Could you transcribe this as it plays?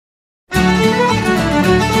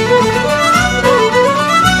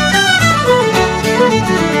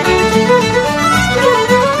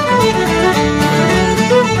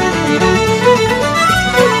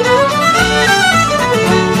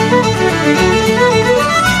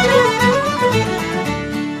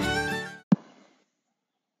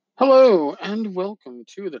and welcome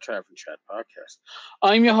to the Tavern Chat Podcast.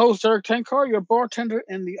 I'm your host, Eric Tenkar, your bartender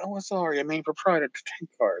and the OSR, your main proprietor to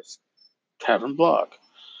Tenkar's Tavern Blog.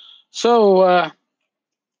 So,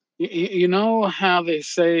 you know how they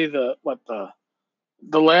say the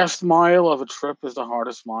last mile of a trip is the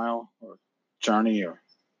hardest mile or journey or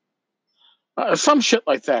some shit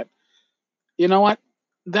like that. You know what?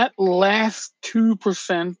 That last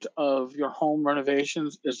 2% of your home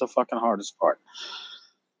renovations is the fucking hardest part.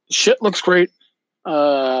 Shit looks great.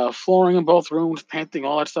 Flooring in both rooms, painting,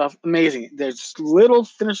 all that stuff, amazing. There's little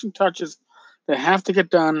finishing touches that have to get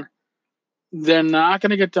done. They're not going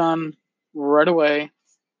to get done right away,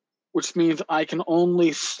 which means I can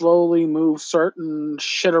only slowly move certain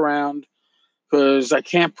shit around because I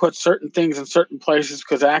can't put certain things in certain places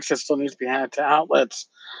because access still needs to be had to outlets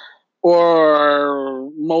or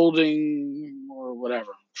molding or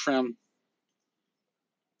whatever, trim.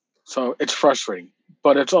 So it's frustrating,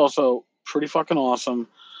 but it's also pretty fucking awesome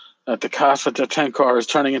that the Casa de Tenkar is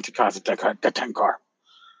turning into Casa de Tenkar.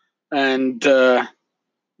 And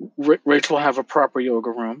Rachel will have a proper yoga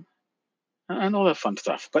room and all that fun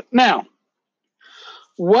stuff. But now,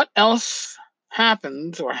 what else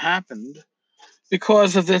happened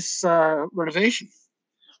because of this renovation?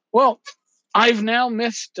 Well, I've now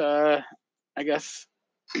missed, I guess,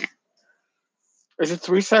 is it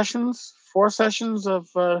 3 sessions, 4 sessions of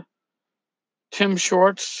Tim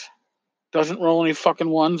Shorts doesn't roll any fucking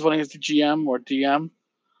ones when he's the GM or DM,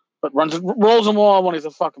 but rolls them all when he's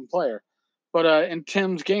a fucking player. But in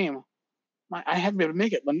Tim's game, I haven't been able to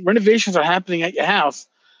make it. When renovations are happening at your house,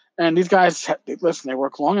 and these guys, listen, they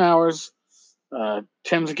work long hours.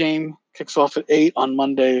 Tim's game kicks off at 8 on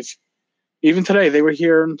Mondays. Even today, they were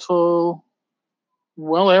here until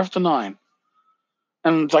well after 9.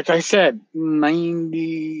 And like I said,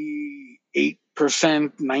 98%,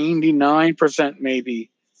 99% maybe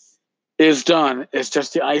is done. It's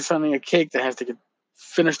just the ice on the cake that has to get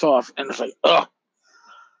finished off. And it's like, ugh.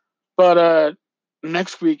 But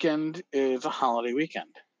next weekend is a holiday weekend.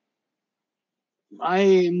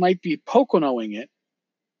 I might be Poconoing it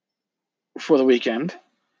for the weekend.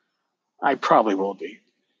 I probably will be.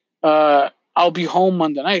 I'll be home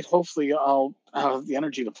Monday night. Hopefully, I'll have the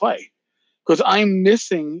energy to play because I'm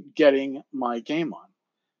missing getting my game on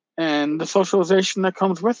and the socialization that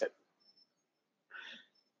comes with it.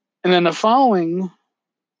 And then the following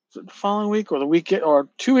week or the week or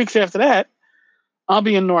 2 weeks after that, I'll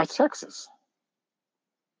be in North Texas.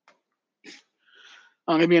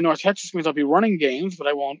 I'm going to be in North Texas means I'll be running games, but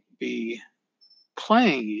I won't be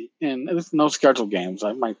playing in. There's no scheduled games.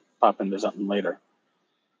 I might pop into something later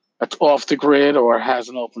that's off the grid or has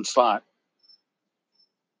an open slot.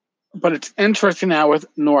 But it's interesting now with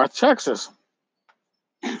North Texas.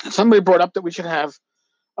 Somebody brought up that we should have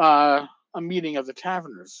a meeting of the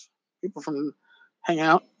taverners. People from hang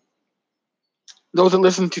out. Those that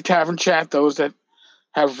listen to Tavern Chat, those that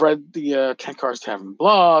have read the Tenkar's Tavern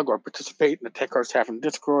blog or participate in the Tenkar's Tavern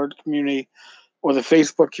Discord community or the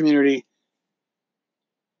Facebook community.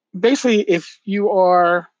 Basically, if you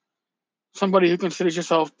are somebody who considers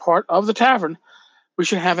yourself part of the tavern, we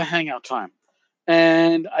should have a hangout time.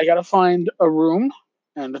 And I got to find a room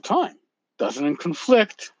and a time. Doesn't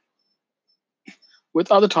conflict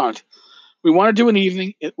with other times. We want to do an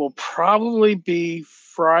evening. It will probably be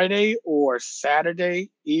Friday or Saturday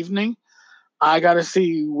evening. I got to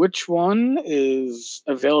see which one is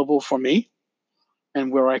available for me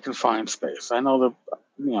and where I can find space. I know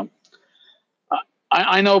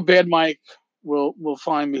I know Bad Mike will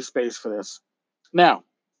find me space for this. Now,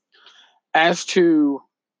 as to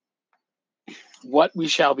what we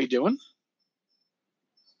shall be doing,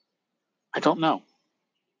 I don't know.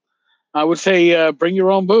 I would say bring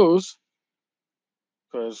your own booze,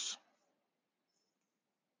 because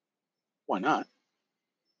why not?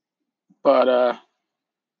 But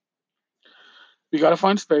we got to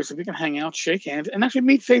find space. If we can hang out, shake hands, and actually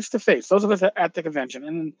meet face to face. Those of us at the convention.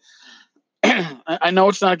 And I know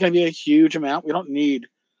it's not going to be a huge amount. We don't need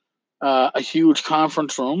a huge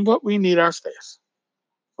conference room, but we need our space.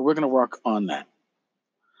 So we're going to work on that.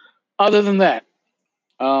 Other than that,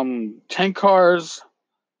 Tenkar's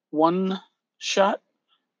one shot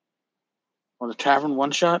or the tavern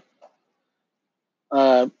one shot.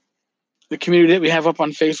 The community that we have up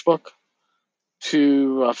on Facebook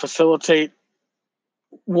to facilitate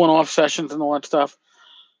one-off sessions and all that stuff.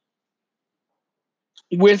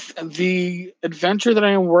 With the adventure that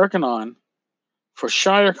I am working on for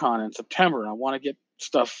ShireCon in September, and I want to get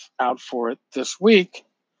stuff out for it this week,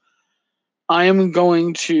 I am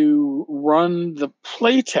going to run the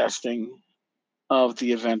play testing of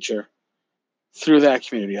the adventure through that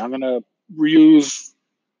community. I'm going to reuse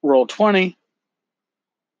Roll20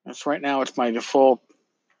 That's right now. It's my default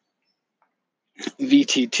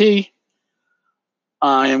VTT.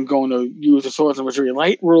 I am going to use the Swords and Wizardry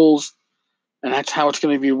Light rules, and that's how it's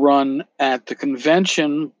going to be run at the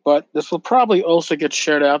convention. But this will probably also get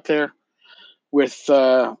shared out there with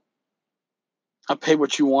a pay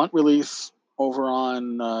what you want release over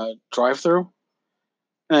on DriveThru.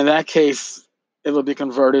 And in that case, it'll be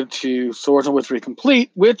converted to Swords and Wizardry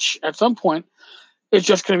Complete, which at some point is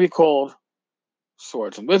just going to be called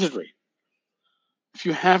Swords and Wizardry. If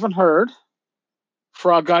you haven't heard,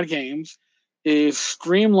 Frog God Games is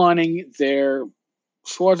streamlining their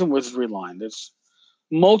Swords and Wizardry line. There's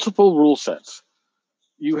multiple rule sets.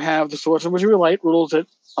 You have the Swords and Wizardry Light rules that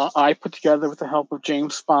I put together with the help of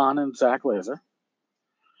James Spahn and Zach Laser.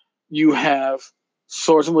 You have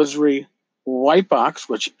Swords and Wizardry White Box,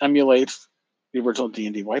 which emulates the original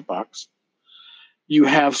D&D White Box. You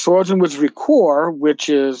have Swords and Wizardry Core, which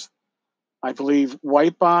is, I believe,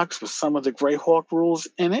 White Box with some of the Greyhawk rules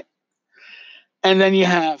in it. And then you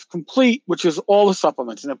have Complete, which is all the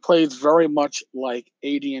supplements, and it plays very much like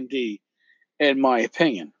AD&D, in my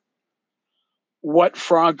opinion. What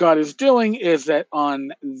Frog God is doing is that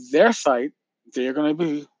on their site, they're going to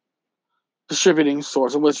be distributing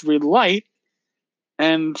Swords and Wizardry Light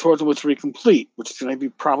and Swords and Wizardry Complete, which is going to be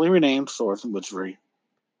probably renamed Swords and Wizardry.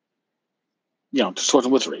 Swords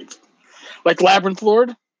and Wizardry. Like Labyrinth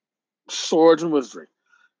Lord, Swords and Wizardry.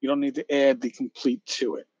 You don't need to add the Complete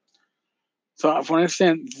to it. So if I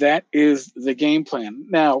understand, that is the game plan.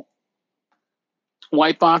 Now,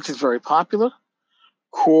 White Box is very popular.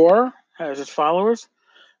 Core has its followers.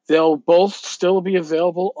 They'll both still be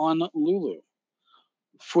available on Lulu.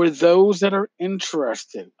 For those that are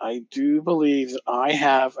interested, I do believe that I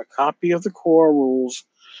have a copy of the core rules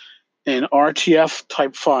in RTF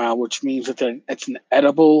type file, which means that it's an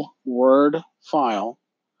edible Word file.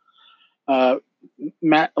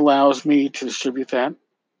 Matt allows me to distribute that.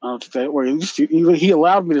 He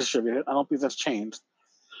allowed me to distribute it. I don't think that's changed.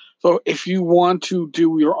 So if you want to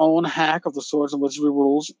do your own hack of the Swords and Wizardry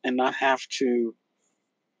rules and not have to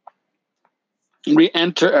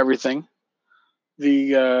re-enter everything,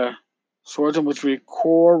 the Swords and Wizardry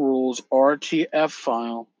core rules RTF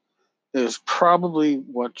file is probably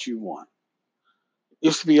what you want. It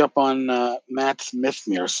used to be up on Matt's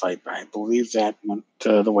Mythmere site, but I believe that went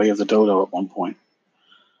the way of the dodo at one point.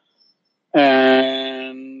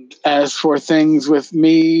 And as for things with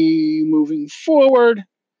me moving forward,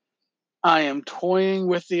 I am toying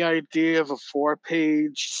with the idea of a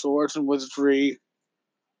 4-page Swords and Wizardry.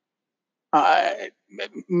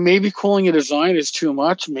 Maybe calling it a design is too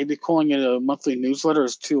much. Maybe calling it a monthly newsletter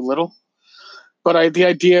is too little. But the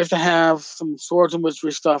idea is to have some Swords and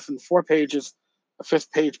Wizardry stuff in 4 pages, a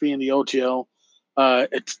 5th page being the OGL.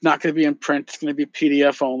 It's not going to be in print. It's going to be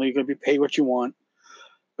PDF only. You're going to be paid what you want.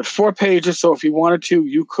 But 4 pages, so if you wanted to,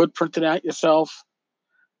 you could print it out yourself.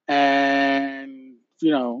 And,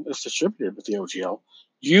 it's distributed with the OGL.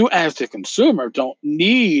 You, as the consumer, don't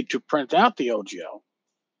need to print out the OGL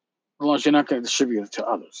as long as you're not going to distribute it to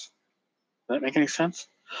others. Does that make any sense?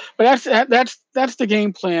 But that's the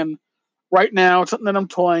game plan right now. It's something that I'm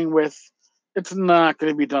toying with. It's not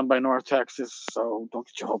going to be done by North Texas, so don't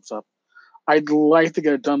get your hopes up. I'd like to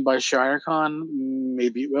get it done by ShireCon.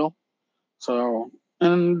 Maybe it will. So,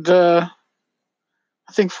 and I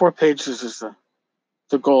think 4 pages is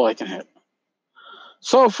the goal I can hit.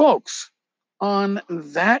 So, folks, on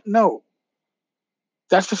that note,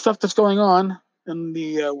 that's the stuff that's going on in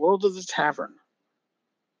the world of the tavern.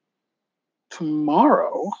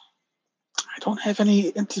 Tomorrow, I don't have any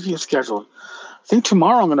interviews scheduled. I think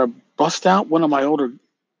tomorrow I'm going to bust out one of my older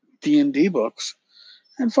D&D books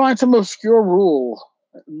and find some obscure rule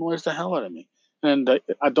that annoys the hell out of me. And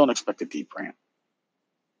I don't expect a deep rant.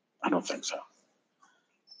 I don't think so.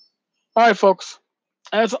 All right, folks.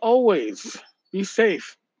 As always, be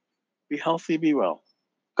safe, be healthy, be well.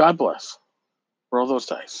 God bless. Roll those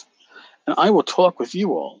dice. And I will talk with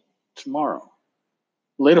you all tomorrow.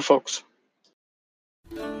 Later, folks.